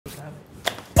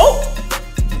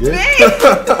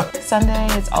good? Sunday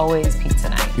is always pizza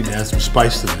night. You can add some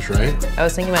spice to this, right? I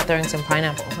was thinking about throwing some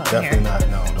pineapple on Definitely here. not.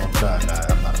 No, don't try. Nah,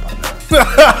 I'm not about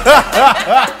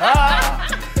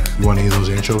that. You want to eat those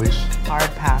anchovies? Hard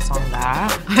pass on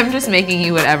that. I'm just making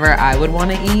you whatever I would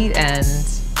want to eat, and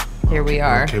here we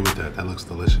are. I'm okay with that. That looks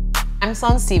delicious. I'm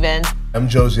Sloane Stevens. I'm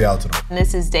Jozy Altidore. And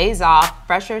this is Days Off,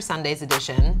 Fresher Sundays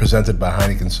edition. Presented by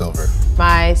Heineken Silver.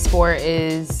 My sport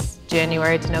is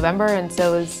January to November, and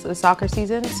so is the soccer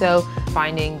season. So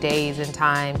finding days and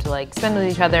time to like spend with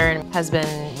each other has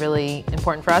been really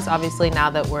important for us. Obviously, now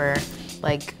that we're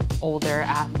like older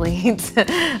athletes.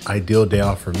 Ideal day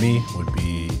off for me would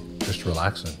be just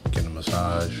relaxing, getting a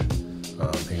massage,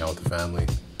 hang out with the family.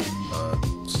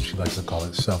 She likes to call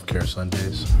it self-care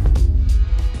Sundays.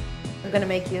 I'm gonna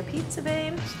make you a pizza,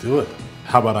 babe. Let's do it.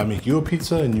 How about I make you a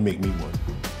pizza and you make me one?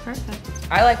 Perfect.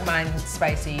 I like mine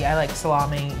spicy. I like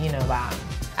salami, you know that.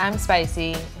 I'm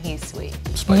spicy, he's sweet.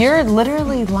 Spicy. You're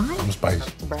literally lying. I'm spicy.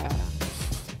 Bruh.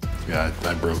 Yeah,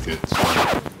 I broke it.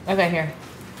 Okay, here.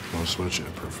 Want to switch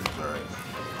it? Perfect. All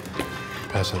right.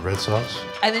 Pass that red sauce.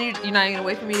 And then you're not gonna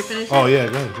wait for me to finish? Oh yeah,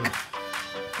 go ahead. Go ahead.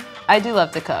 I do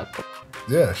love to cook.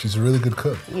 Yeah, she's a really good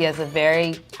cook. He has a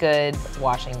very good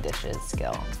washing dishes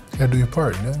skill. You gotta do your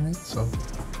part, you know what I mean? So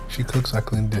she cooks, I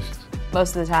clean dishes.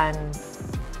 Most of the time,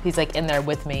 he's like in there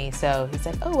with me, so he's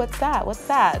like, oh, what's that? What's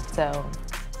that? So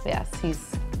yes, he's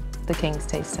the king's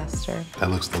taste tester. That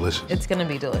looks delicious. It's gonna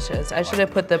be delicious. I should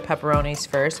have put the pepperonis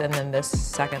first and then this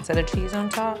second set of cheese on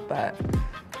top, but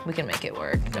we can make it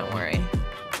work, don't worry.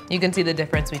 You can see the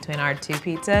difference between our two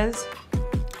pizzas.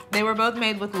 They were both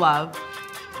made with love.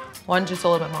 One's just a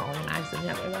little bit more organized than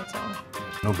the other, that's all.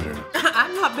 No bitterness.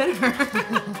 I'm not bitter.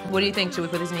 What do you think? Should we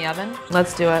put these in the oven?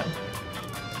 Let's do it.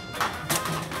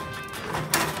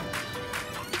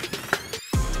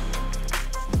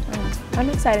 I'm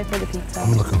excited for the pizza.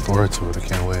 I'm looking forward to it, I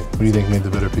can't wait. Who do you think made the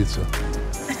better pizza?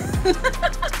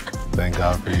 Thank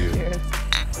God for you. Cheers.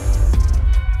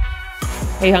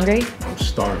 Are you hungry? I'm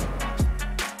starving.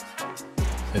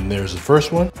 And there's the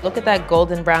first one. Look at that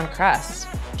golden brown crust.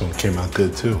 This one came out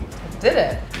good too. Did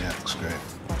it? Yeah, it looks great.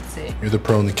 Let's see. You're the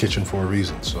pro in the kitchen for a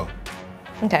reason, so.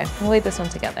 Okay, we'll eat this one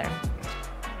together.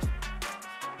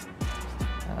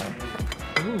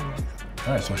 Ooh.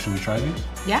 All right, so should we try these?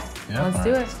 Yeah, let's All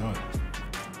do right, it. Let's do it.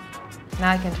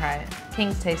 Now I can try it.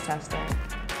 King's taste tester.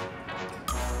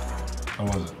 How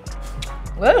was it?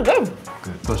 Good, good.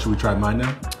 Good. So should we try mine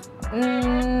now?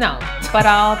 No, but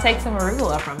I'll take some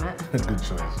arugula from it. Good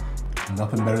choice.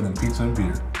 Nothing better than pizza and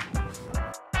beer.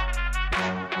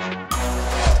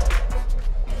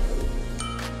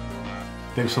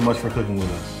 Thanks so much for cooking with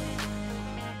us.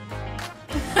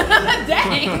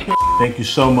 Dang. Thank you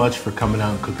so much for coming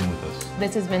out and cooking with us.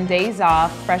 This has been Days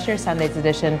Off, Fresher Sundays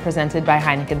edition, presented by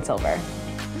Heineken Silver.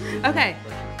 Okay.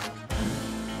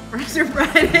 Fresher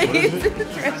Fridays,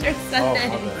 Fresher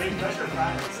Sundays.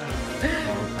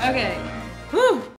 Oh, Okay.